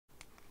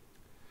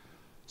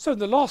So in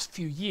the last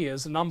few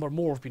years, a number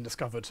more have been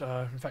discovered.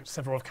 In fact,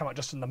 several have come out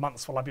just in the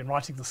months while I've been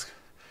writing this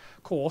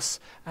course.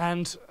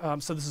 And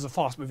so this is a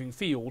fast-moving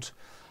field.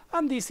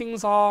 And these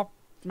things are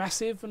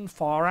massive and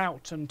far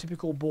out and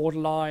typical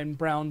borderline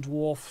brown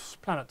dwarf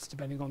planets,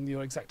 depending on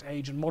your exact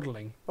age and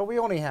modelling. But we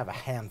only have a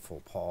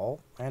handful,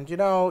 Paul. And you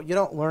know, you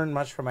don't learn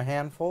much from a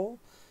handful.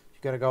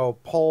 You've got to go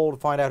poll to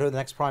find out who the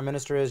next prime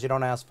minister is. You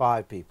don't ask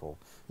 5 people.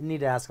 You need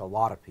to ask a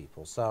lot of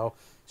people. So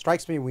it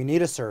strikes me we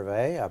need a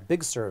survey, a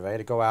big survey,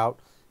 to go out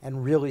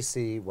and really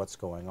see what's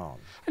going on.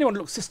 And you want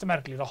to look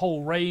systematically at a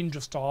whole range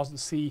of stars and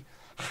see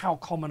how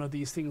common are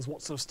these things,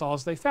 what sort of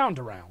stars they found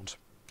around.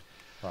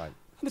 Right.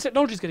 And the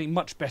technology is getting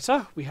much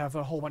better. We have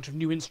a whole bunch of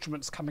new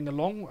instruments coming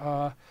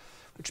along,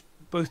 which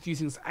both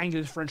using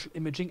angular differential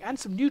imaging and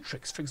some new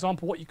tricks. For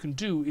example, what you can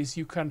do is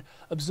you can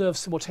observe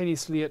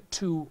simultaneously at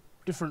 2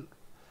 different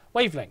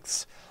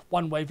wavelengths.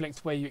 One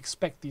wavelength where you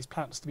expect these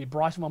planets to be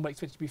bright and one where you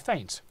expect it to be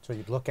faint. So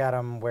you'd look at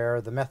them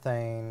where the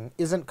methane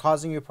isn't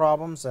causing you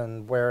problems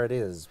and where it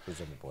is,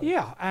 presumably.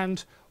 Yeah,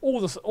 and all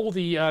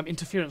the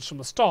interference from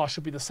the star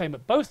should be the same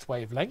at both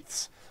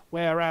wavelengths,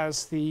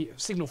 whereas the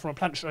signal from a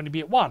planet should only be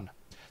at 1.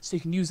 So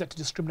you can use that to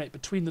discriminate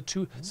between the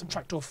two,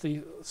 subtract off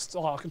the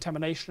star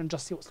contamination and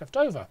just see what's left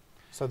over.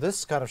 So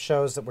this kind of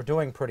shows that we're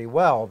doing pretty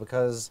well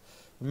because,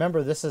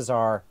 remember, this is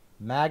our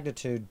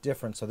magnitude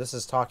difference. So this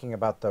is talking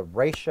about the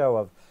ratio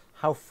of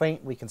how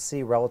faint we can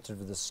see relative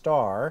to the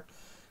star.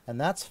 And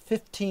that's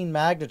 15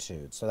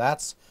 magnitudes. So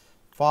that's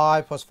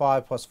 5 plus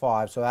 5 plus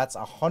 5. So that's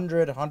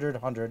 100, 100,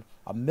 100,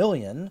 a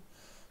million.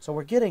 So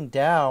we're getting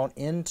down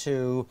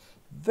into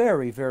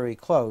very, very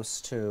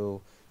close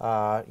to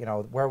you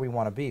know, where we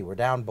want to be. We're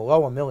down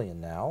below a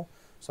million now.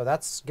 So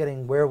that's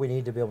getting where we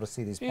need to be able to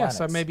see these planets.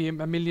 Yeah, so maybe a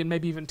million,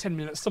 maybe even 10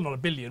 million. It's still not a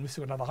billion. We've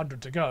still got another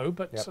 100 to go.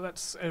 But Yep. so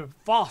that's a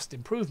vast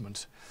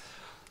improvement.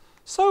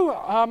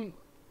 So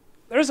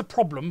there is a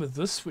problem with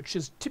this, which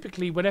is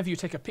typically whenever you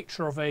take a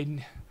picture of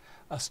a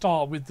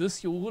star with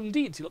this, you'll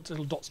indeed see lots of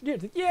little dots near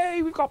it.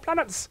 Yay, we've got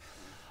planets!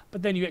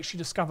 But then you actually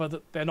discover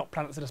that they're not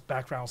planets, they're just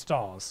background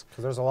stars.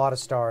 Because there's a lot of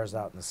stars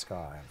out in the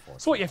sky, unfortunately.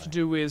 So what you have to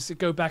do is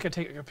go back and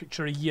take a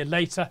picture a year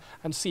later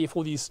and see if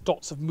all these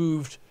dots have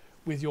moved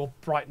with your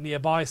bright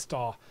nearby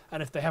star.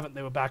 And if they haven't,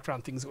 they were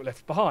background things that were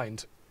left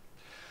behind.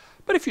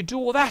 But if you do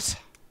all that,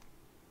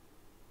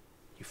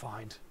 you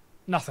find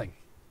nothing.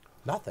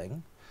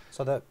 Nothing.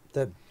 So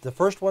the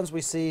first ones we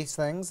see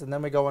things, and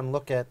then we go and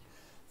look at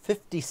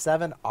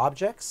 57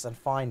 objects and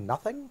find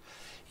nothing?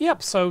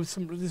 Yep, so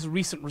these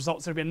recent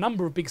results, there have been a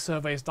number of big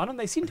surveys done, and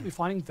they seem to be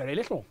finding very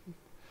little.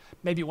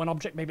 Maybe one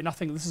object, maybe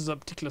nothing. This is a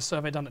particular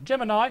survey done at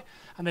Gemini,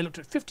 and they looked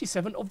at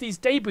 57 of these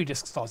debris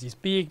disk stars, these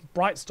big,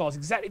 bright stars,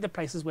 exactly the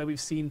places where we've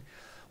seen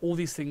all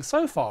these things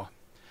so far.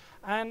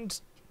 And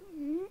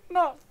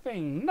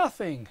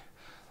nothing.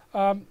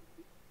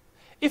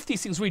 If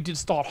these things really did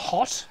start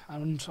hot,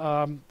 and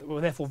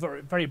were therefore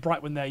very, very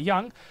bright when they're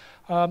young,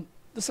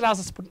 this allows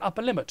us to put an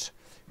upper limit.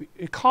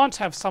 We can't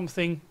have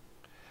something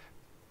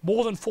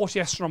more than 40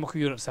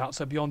 astronomical units out,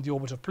 so beyond the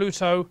orbit of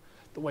Pluto,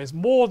 that weighs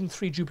more than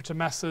 3 Jupiter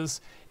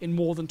masses in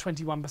more than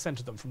 21%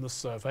 of them from this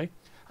survey.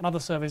 And other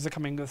surveys are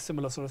coming with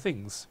similar sort of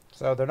things.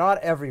 So they're not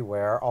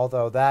everywhere,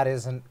 although that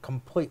isn't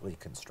completely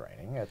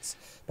constraining.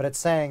 But it's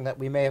saying that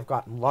we may have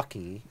gotten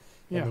lucky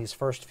in these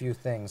first few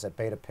things at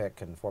Beta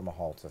Pic and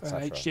Fomalhaut,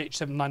 etc. HGH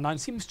 799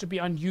 seems to be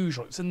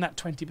unusual. It's in that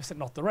 20%,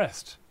 not the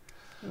rest.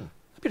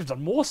 People have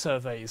done more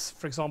surveys.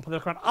 For example, they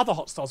look around other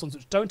hot stars, ones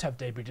which don't have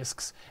debris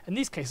disks. In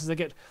these cases, they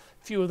get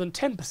fewer than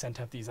 10%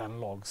 have these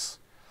analogues.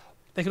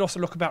 They can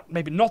also look about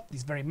maybe not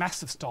these very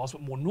massive stars,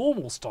 but more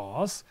normal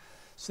stars.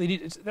 So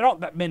there aren't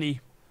that many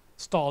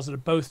stars that are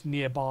both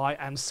nearby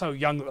and so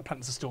young that the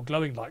planets are still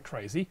glowing like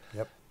crazy.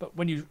 Yep. But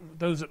when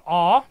those that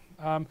are,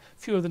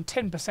 fewer than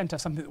 10% have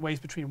something that weighs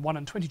between 1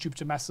 and 20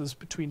 Jupiter masses,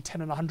 between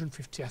 10 and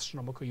 150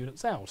 astronomical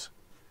units out.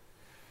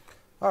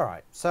 All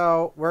right,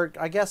 so we're,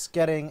 I guess,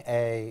 getting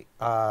a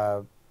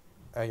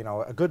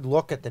good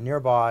look at the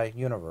nearby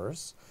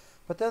universe,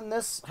 but then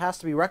this has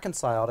to be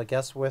reconciled, I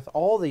guess, with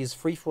all these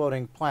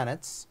free-floating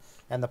planets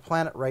and the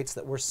planet rates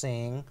that we're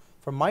seeing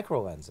from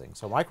microlensing.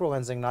 So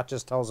microlensing not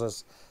just tells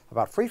us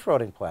about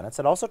free-floating planets,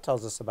 it also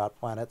tells us about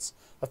planets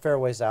a fair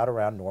ways out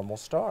around normal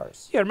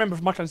stars. Yeah, remember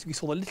from microlensing we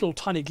saw the little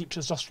tiny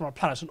glitches just from a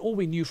planet, and all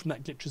we knew from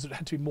that glitch is that it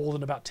had to be more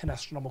than about 10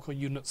 astronomical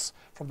units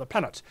from the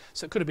planet.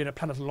 So it could have been a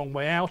planet a long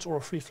way out or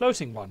a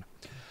free-floating one.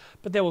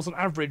 But there was an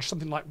average,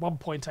 something like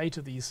 1.8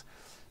 of these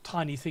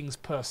tiny things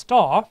per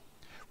star,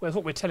 whereas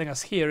what we're telling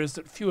us here is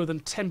that fewer than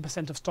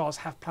 10% of stars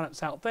have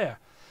planets out there.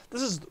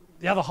 This is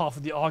the other half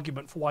of the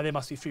argument for why they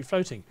must be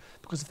free-floating,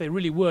 because if they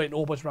really were in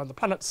orbit around the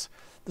planets,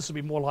 this would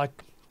be more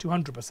like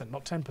 200%,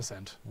 not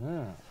 10%.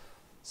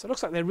 So it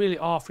looks like there really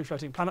are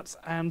free-floating planets,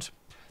 and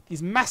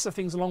these massive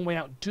things a long way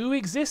out do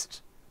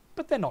exist,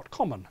 but they're not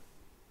common.